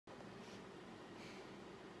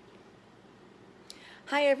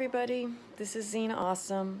Hi everybody, this is Zena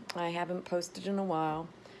Awesome. I haven't posted in a while.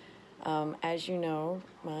 As you know,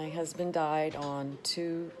 my husband died on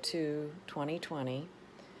 2/2/2020.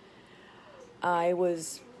 I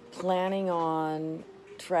was planning on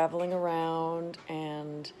traveling around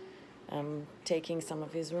and taking some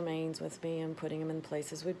of his remains with me and putting them in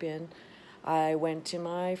places we've been. I went to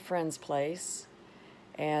my friend's place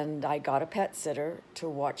and I got a pet sitter to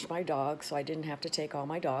watch my dog so I didn't have to take all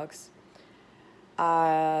my dogs.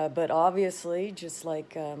 But obviously, just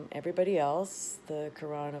like everybody else, the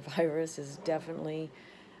coronavirus has definitely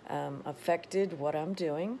affected what I'm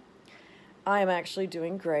doing. I am actually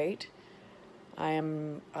doing great. I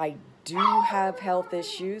do have health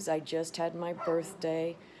issues. I just had my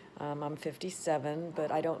birthday. I'm 57,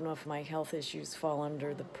 but I don't know if my health issues fall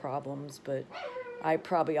under the problems, but I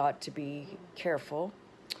probably ought to be careful.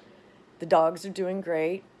 The dogs are doing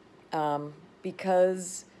great.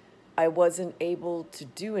 Because I wasn't able to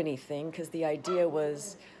do anything, because the idea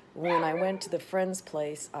was when I went to the friend's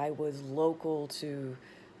place, I was local to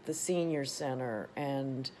the senior center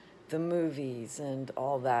and the movies and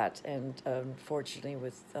all that. And unfortunately,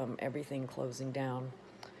 with everything closing down,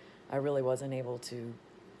 I really wasn't able to.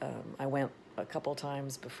 I went a couple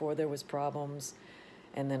times before there was problems,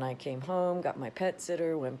 and then I came home, got my pet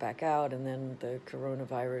sitter, went back out, and then the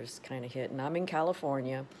coronavirus kind of hit. And I'm in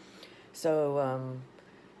California, so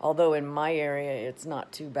although in my area it's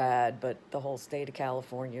not too bad, but the whole state of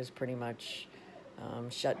California is pretty much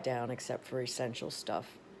shut down except for essential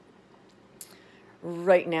stuff.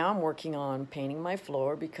 Right now I'm working on painting my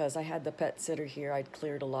floor because I had the pet sitter here. I'd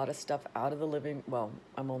cleared a lot of stuff out of the living, well,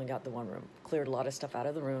 I'm only got the one room, cleared a lot of stuff out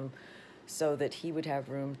of the room so that he would have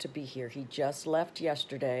room to be here. He just left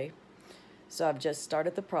yesterday, so I've just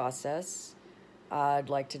started the process. I'd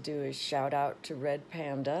like to do a shout out to Red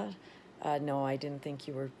Panda. No, I didn't think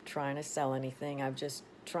you were trying to sell anything. I'm just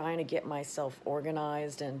trying to get myself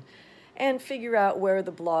organized and figure out where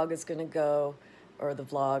the blog is going to go, or the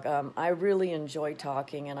vlog. I really enjoy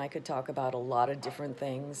talking, and I could talk about a lot of different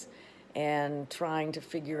things, and trying to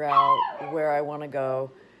figure out where I want to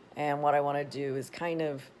go and what I want to do is kind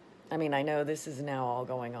of, I mean, I know this is now all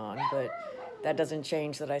going on, but that doesn't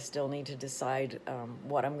change that I still need to decide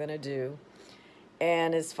what I'm going to do.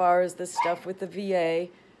 And as far as the stuff with the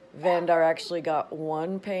VA, Vandar actually got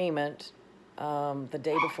one payment the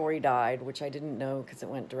day before he died, which I didn't know because it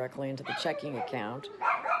went directly into the checking account.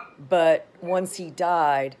 But once he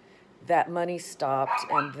died, that money stopped,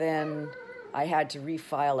 and then I had to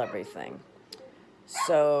refile everything.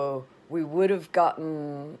 So we would have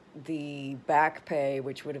gotten the back pay,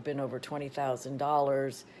 which would have been over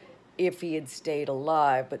 $20,000 if he had stayed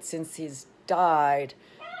alive. But since he's died,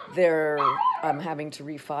 there I'm having to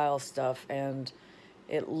refile stuff, and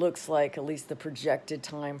it looks like at least the projected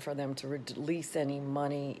time for them to release any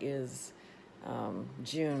money is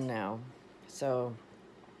June now. So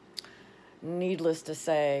needless to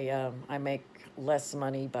say, I make less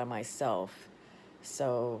money by myself.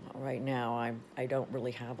 So right now I don't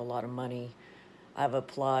really have a lot of money. I've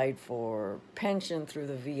applied for pension through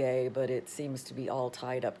the VA, but it seems to be all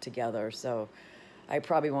tied up together. So I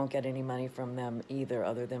probably won't get any money from them either,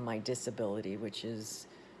 other than my disability, which is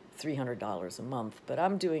 $300 a month. But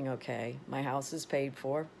I'm doing okay. My house is paid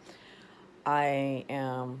for. I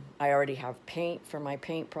already have paint for my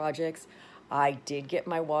paint projects. I did get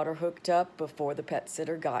my water hooked up before the pet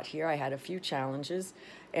sitter got here. I had a few challenges,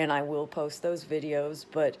 and I will post those videos,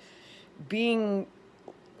 but being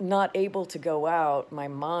not able to go out, my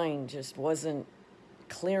mind just wasn't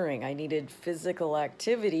clearing. I needed physical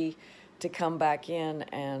activity to come back in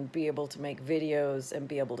and be able to make videos and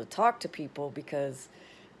be able to talk to people, because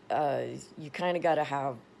you kind of got to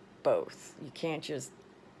have both. You can't just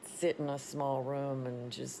sit in a small room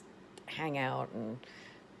and just hang out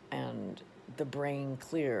and the brain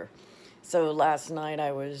clear. So last night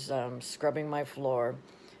I was scrubbing my floor.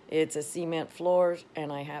 It's a cement floor,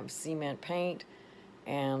 and I have cement paint,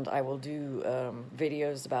 and I will do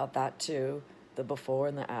videos about that too, the before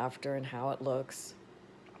and the after and how it looks.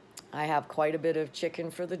 I have quite a bit of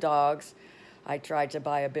chicken for the dogs. I tried to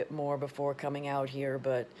buy a bit more before coming out here,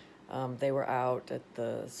 but they were out at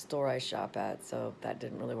the store I shop at, so that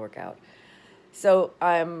didn't really work out. So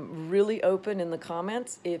I'm really open in the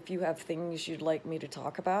comments if you have things you'd like me to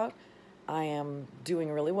talk about. I am doing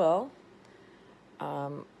really well.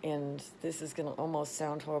 And this is going to almost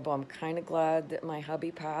sound horrible. I'm kind of glad that my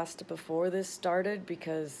hubby passed before this started,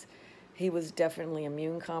 because he was definitely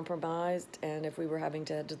immune compromised. And if we were having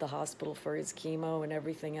to head to the hospital for his chemo and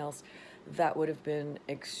everything else, that would have been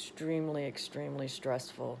extremely, extremely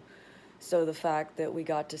stressful. So the fact that we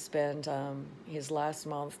got to spend his last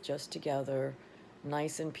month just together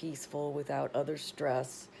nice and peaceful without other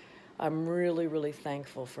stress. I'm really, really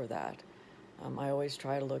thankful for that. I always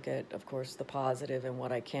try to look at, of course, the positive and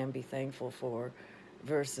what I can be thankful for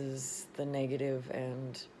versus the negative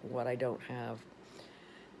and what I don't have.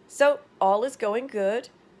 So all is going good.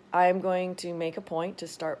 I'm going to make a point to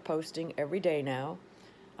start posting every day now.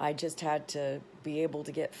 I just had to be able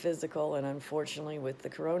to get physical, and unfortunately with the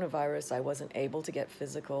coronavirus, I wasn't able to get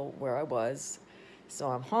physical where I was. So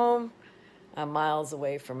I'm home, I'm miles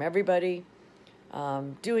away from everybody,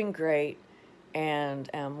 doing great, and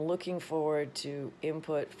I'm looking forward to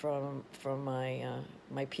input from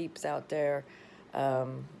my peeps out there.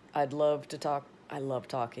 I'd love to talk. I love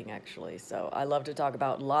talking, actually, so I love to talk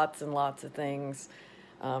about lots and lots of things.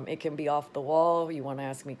 It can be off the wall. You want to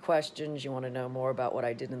ask me questions. You want to know more about what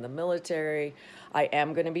I did in the military. I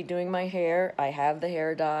am going to be doing my hair. I have the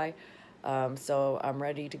hair dye. So I'm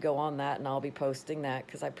ready to go on that, and I'll be posting that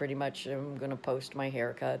because I pretty much am going to post my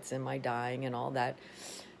haircuts and my dyeing and all that.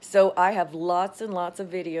 So I have lots and lots of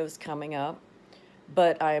videos coming up,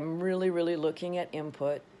 but I'm really, really looking at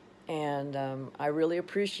input, and I really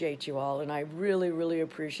appreciate you all, and I really, really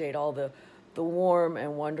appreciate all the warm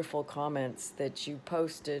and wonderful comments that you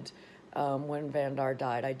posted when Vandar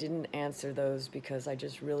died. I didn't answer those because I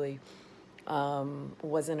just really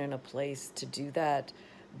wasn't in a place to do that,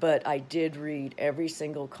 but I did read every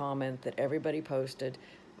single comment that everybody posted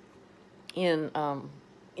in,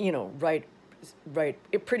 you know, right,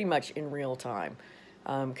 pretty much in real time,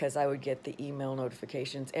 because I would get the email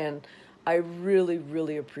notifications, and I really,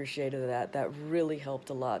 really appreciated that. That really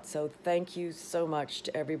helped a lot. So thank you so much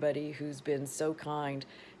to everybody who's been so kind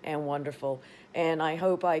and wonderful. And I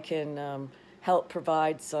hope I can help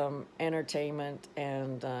provide some entertainment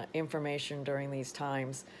and information during these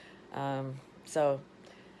times. So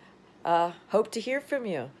hope to hear from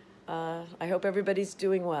you. I hope everybody's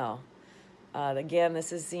doing well. Again,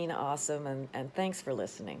 this is Zena Awesome, and thanks for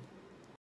listening.